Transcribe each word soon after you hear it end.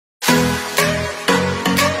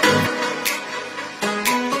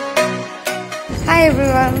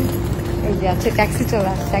Everyone, এই যে আছে ট্যাক্সি চলে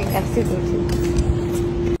আসছে, ট্যাক্সি করছি।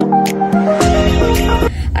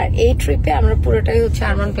 আর এই ট্রিপে আমরা পুরোটাই হচ্ছে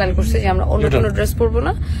আরমান প্ল্যান করছে যে আমরা অন্য কোনো ড্রেস পরবো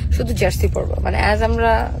না, শুধু জার্সি পরবো। মানে অ্যাজ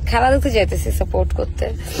আমরা খেলা দেখতে যাইতেছি সাপোর্ট করতে,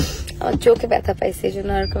 আমার চোখে ব্যথা পাইছে, এই জন্য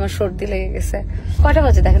আর আমার সর্দি লেগে গেছে। কয়টা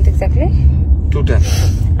বাজে দেখেন তো এক্স্যাক্টলি? 2:10।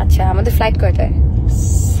 আচ্ছা, আমাদের ফ্লাইট কয়টায়?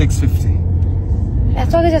 6:50।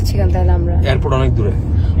 এত আগে যাচ্ছি কেন তাহলে আমরা? এয়ারপোর্ট অনেক দূরে।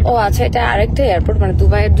 ও আচ্ছা, এটা আরেকটা এয়ারপোর্ট, মানে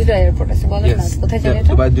দুবাইয়ের দুটো এয়ারপোর্ট আছে, বলেন না কোথায় যাবে এটা?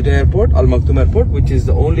 দুবাই দুটো airport, Al Maktum airport, which is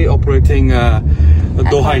the only operating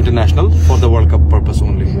Doha International for the World Cup purpose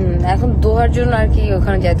only. এখন দোহার জন্য আর কি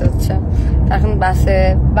ওখানে যেতে হচ্ছে। এখন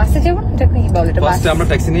বাসে যাবো না, এটা কি বলে? এটা বাসে আমরা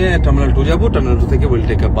ট্যাক্সি নিয়ে টার্মিনাল 2 যাব, টার্মিনাল 2 থেকে we'll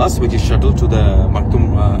take a bus which is shuttle to the Maktoum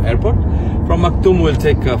airport. From Maktoum we'll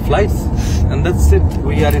take flights and that's it,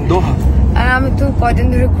 we are in Doha. আর আমি তো কয়দিন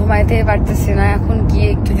ধরে ঘুমাইতে পারতেছি না, এখন গিয়ে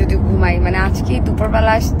একটু যদি ঘুমাই, মানে আজকে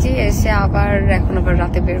দুপুরবেলা আসছি, এসে আবার এখন আবার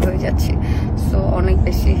রাতে বের হয়ে যাচ্ছি, সো অনেক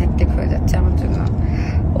বেশি হেক্টিক হয়ে যাচ্ছে আমার জন্য।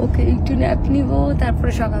 ওকে, একটু ন্যাপ নিবো,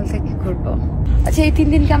 তারপরে সকাল থেকে ঘুরবো। আচ্ছা, এই 3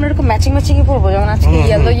 দিনকে আমরা এরকম ম্যাচিং পরবো, যেমন আজকে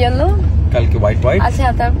ইয়েলো, কালকে হোয়াইট। আচ্ছা,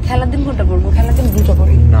 তার খেলার দিন কোনটা পরবো? খেলার দিন ব্লুটা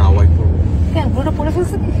পরি না, হোয়াইট পরবো। কেন ব্লুটা পরে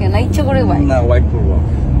ফেলছে না ইচ্ছা করে? হোয়াইট পরবো।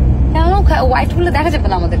 কেন হোয়াইট পরলে দেখা যাবে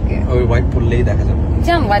না আমাদেরকে? ওই হোয়াইট পরলেই দেখা যাবে।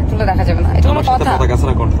 জান, হোয়াইট পরলে দেখা যাবে না, এটা কোনো কথা? পতাকা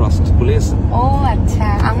ছাড়া কন্ট্রাস্ট ভুলে গেছে। ও আচ্ছা,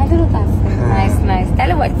 আমাদেরও তো আছে। নাইস,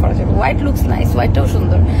 তাহলে হোয়াইট পরা যাবে। হোয়াইট লুকস নাইস, হোয়াইটটাও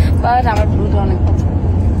সুন্দর, বাট আমার ব্লুটা অনেক পছন্দ।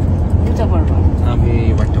 ব্লুটা পরবো আমি,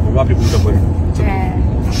 হোয়াইটটা পরবো, আপনি ব্লুটা পরেন। হ্যাঁ।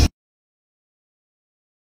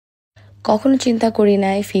 কখনো চিন্তা করি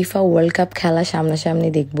নাই ফিফা ওয়ার্ল্ড কাপ খেলা সামনাসামনি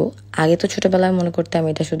দেখবো। আগে তো ছোটবেলায় মনে করতাম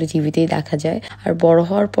এটা শুধু টিভিতেই দেখা যায়, আর বড়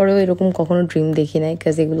হওয়ার পরেও এরকম কখনো ড্রিম দেখি নাই,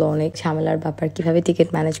 কাজ এগুলো অনেক ঝামেলার ব্যাপার। কিভাবে টিকিট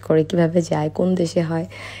ম্যানেজ করে, কিভাবে যায়, কোন দেশে হয়,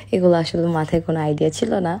 এগুলো আসলে মাথায় কোনো আইডিয়া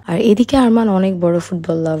ছিল না। আর এদিকে আরমান অনেক বড়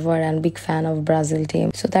football lover and big fan of Brazil team,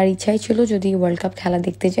 so তার ইচ্ছাই ছিল যদি ওয়ার্ল্ড কাপ খেলা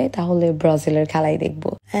দেখতে যায় তাহলে ব্রাজিলের খেলাই দেখবো।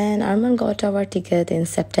 And Arman goat hour ticket in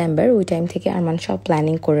September. ওই টাইম থেকে আরমান সব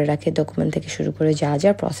প্ল্যানিং করে রাখে, ডকুমেন্ট থেকে শুরু করে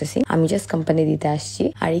যা প্রসেসিং। আমি জাস্ট কোম্পানি দিতে আসছি।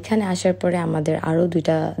 আর এখানে আসার পরে আমাদের আরো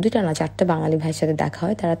দুইটা না 4টা বাঙালি ভাইয়ের সাথে দেখা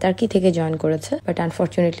হয়, তারা টার্কি থেকে জয়েন করেছে, বাট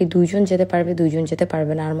আনফর্চুনেটলি 2জন যেতে পারবে, 2জন যেতে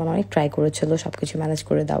পারবে না। আরমান অনেক ট্রাই করেছিল সবকিছু ম্যানেজ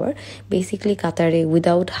করে দেওয়ার। বেসিক্যালি কাতারে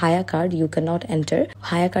উইদাউট হায়া card you can not enter.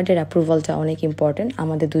 হায়া কার্ডের অ্যাপ্রুভালটা অনেক ইম্পর্টেন্ট,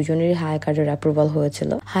 আমাদের 2জনেরই হায়া কার্ডের অ্যাপ্রুভাল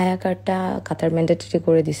হয়েছিল। হায়া কার্ডটা কাতার ম্যান্ডেটরি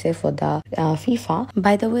করে দিছে for the FIFA.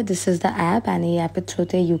 By the way, this is the app, and এই অ্যাপের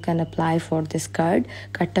থ্রুতে you can apply for this card.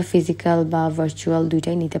 কার্ডটা ফিজিক্যাল বা ভার্চুয়াল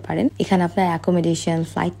দুইটাই নিতে পারেন। এখানে আপনার accommodation,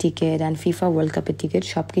 flight ticket and FIFA world কাপের টিকিট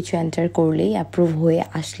সবকিছু এন্টার করলেই, অ্যাপ্রুভ হয়ে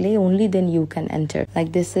আসলে only then you can enter. Like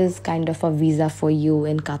this is kind of a visa for you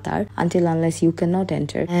in Qatar until unless you cannot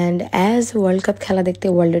enter. And as World Cup খেলা দেখতে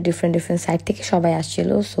ওয়ার্ল্ডের different side থেকে সবাই আসছিল,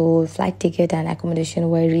 so flight ticket and accommodation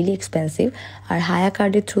war really expensive. আর হায়া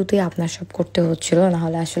কার্ডের থ্রুতে আপনার সব করতে হচ্ছিল, না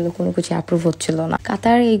হলে আসলে কোনো কিছু অ্যাপ্রুভ হচ্ছিল না।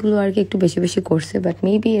 কাতার এইগুলো আর কি একটু বেশি করছে, but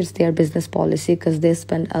maybe it's there business policy because they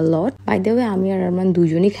spend a lot. By the way, আমি আর আরমান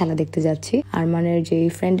 2জনই খেলা দেখতে যাচ্ছি। আরমানের যে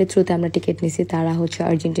ফ্রেন্ডের থ্রুতে আমরা টিকিট নিছি, তারা হচ্ছে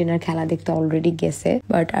আর্জেন্টিনার খেলা দেখতে অলরেডি গেছে,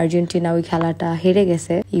 বাট আর্জেন্টিনা ওই খেলাটা হেরে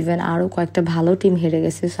গেছে। ইভেন আরো কয়েকটা ভালো টিম হেরে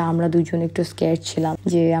গেছে, সো আমরা 2জন একটু স্কেয়ার্ড ছিলাম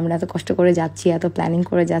যে আমরা এত কষ্ট করে যাচ্ছি, এত প্ল্যানিং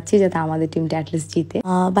করে যাচ্ছি, যাতে আমাদের টিমটা অ্যাটলিস্ট জিতে।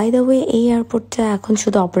 বাই দ্য ওয়ে, এই এয়ারপোর্টটা এখন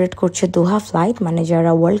শুধু অপারেট করছে দোহা ফ্লাইট, মানে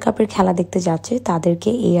যারা ওয়ার্ল্ড কাপের খেলা দেখতে যাচ্ছে তাদেরকে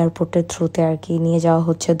এই এয়ারপোর্টের থ্রুতে আর কি নিয়ে যাওয়া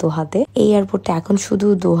হচ্ছে দোহাতে। এই এয়ারপোর্টটা এখন শুধু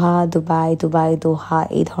দোহা, দুবাই, দোহা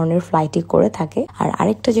এই ধরনের ফ্লাইটই করে থাকে। আর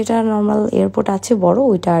আরেকটা যেটা নর্মাল এয়ারপোর্ট আছে বড়,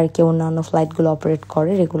 ওইটা আর কি অন্যান্য ফ্লাইট গুলো অপারেট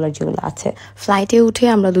করে, রেগুলার যেগুলো আছে। ফ্লাইটে উঠে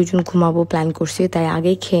আমরা 2জন ঘুমাবো প্ল্যান করছি, তাই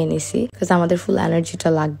আগেই খেয়ে নিছি, বিকজ আমাদের ফুল এনার্জিটা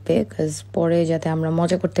লাগবে, বিকজ পরে যাতে আমরা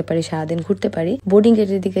মজা করতে পারি, সারাদিন ঘুরতে পারি। বোর্ডিং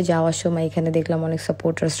গেটের দিকে যাওয়ার সময় এখানে দেখলাম অনেক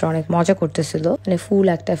সাপোর্টার্সরা অনেক মজা করতেছিল, মানে ফুল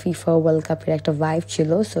একটা ফিফা ওয়ার্ল্ড কাপের একটা ভাইব ছিল,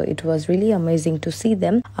 so it was really amazing to C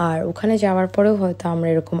them. আর ওখানে যাওয়ার পরেও হয়তো আমরা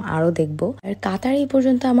এরকম আরো দেখবো। আর কাতার এই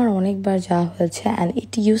পর্যন্ত আমার অনেকবার যাওয়া হয়েছে, and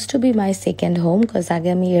it use to B my second home, because আগে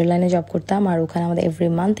আমি এয়ারলাইনে জব করতাম, আর ওখানে আমাদের এভরি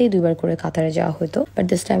মান্থেই 2বার করে কাতারে যাওয়া হতো। But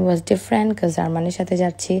this time was different, because আরমানের সাথে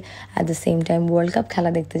যাচ্ছি, at the same time world cup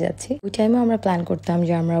খেলা দেখতে যাচ্ছি। ওই টাইমে আমরা প্ল্যান করতাম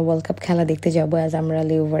যে আমরা ওয়ার্ল্ড কাপ খেলা দেখতে যাবো অ্যাজ আমরা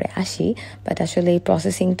লেওভারে আসি, বাট আসলে এই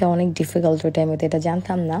প্রসেসিংটা অনেক ডিফিকাল্ট ওই টাইমে, এটা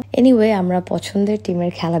জানতাম না। এনিওয়ে, আমরা পছন্দের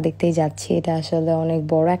টিমের খেলা দেখতেই যাচ্ছি, এটা আসলে অনেক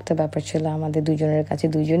বড় একটা ব্যাপার ছিল আমাদের 2জনের কাছে।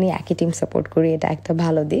 2জনই একই টিম সাপোর্ট করি, এটা একটা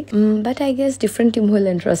ভালো দিক। But I guess different team হলে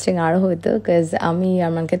ইন্টারেস্টিং আরো হইতো, বিকজ আমি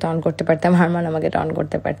আরমানকে টন করতে পারতাম, আরমান আমাকে টন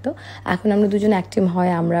করতে পারতো। থাকতো। এখন আমরা দুজন এক টিম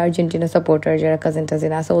হয়, আমরা আর্জেন্টিনা সাপোর্টার যারা কাজিন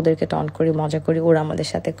টাজিন আছে ওদেরকে টন করি, মজা করি, ওরা আমাদের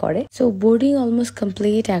সাথে করে। সো বোর্ডিং অলমোস্ট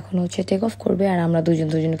কমপ্লিট, এখন হচ্ছে টেক অফ করবে আর আমরা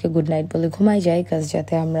দুজনকে গুড নাইট বলে ঘুমাই যাই, কাজ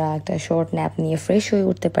যাতে আমরা একটা শর্ট ন্যাপ নিয়ে ফ্রেশ হয়ে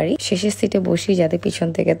উঠতে পারি। শেষের সিটে বসি যাতে পিছন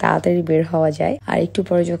থেকে তাড়াতাড়ি বের হওয়া যায়। আর একটু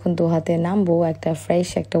পরে যখন দোহাতে নামবো একটা ফ্রেশ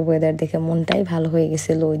একটা ওয়েদার দেখে মনটাই ভালো হয়ে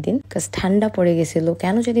গেছিল ওই দিন, কাজ ঠান্ডা পড়ে গেছিল।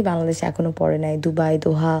 কেন যদি বাংলাদেশে এখনো পড়ে নাই, দুবাই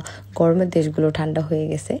দোহা গরমের দেশগুলো ঠান্ডা হয়ে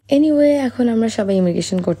গেছে। এনিওয়ে এখন আমরা সবাই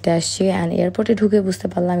ইমিগ্রেশন করতে আসছি অ্যান্ড এয়ারপোর্টে ঢুকে বুঝতে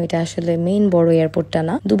পারলাম এটা আসলে মেইন বড় এয়ারপোর্টটা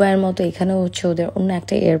না, দুবাইয়ের মতো এখানেও হচ্ছে ওদের অন্য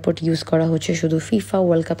একটা এয়ারপোর্ট ইউজ করা হচ্ছে শুধু ফিফা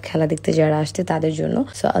ওয়ার্ল্ড কাপ খেলা দেখতে যারা আসছে তাদের জন্য।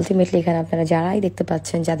 সো আলটিমেটলি এখানে আপনারা যারাই দেখতে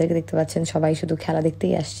পাচ্ছেন, যাদেরকে দেখতে পাচ্ছেন সবাই শুধু খেলা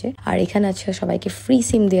দেখতেই আসছে। আর এখানে আছে সবাইকে ফ্রি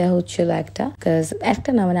সিম দেওয়া হচ্ছিল একটা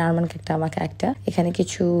না, মানে আরমানকে একটা আমাকে একটা। এখানে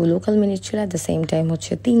কিছু লোকাল মিনিট ছিল, এট দ্য সেম টাইম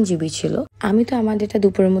হচ্ছে 3 GB ছিল। আমি তো আমার ডেটা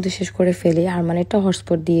দুপুরের মধ্যে শেষ করে ফেলি, আরমানেরটা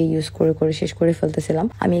হটস্পট দিয়ে ইউজ করে শেষ করে ফেলতেছিলাম।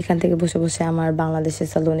 আমি এখান থেকে বসে বসে আমার বাংলাদেশের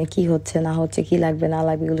সালনে কি হচ্ছে না হচ্ছে, কি লাগবে না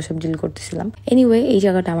লাগবে এগুলো সব ডিল করতেছিলাম। এনিওয়ে এই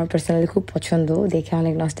জায়গাটা আমার পার্সোনালি খুব পছন্দ, দেখে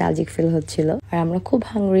অনেক নস্টালজিক ফিল হচ্ছিল। আর আমরা খুব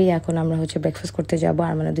হাংরি, এখন আমরা হচ্ছে ব্রেকফাস্ট করতে যাবো।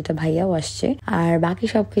 আর মানে 2টা ভাইয়াও আসছে। আর বাকি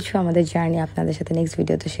সবকিছু আমাদের জার্নি আপনাদের সাথে নেক্সট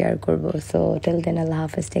ভিডিওতে শেয়ার করবো। সো টিল দেন আল্লাহ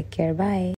হাফেজ, টেক কেয়ার, বাই।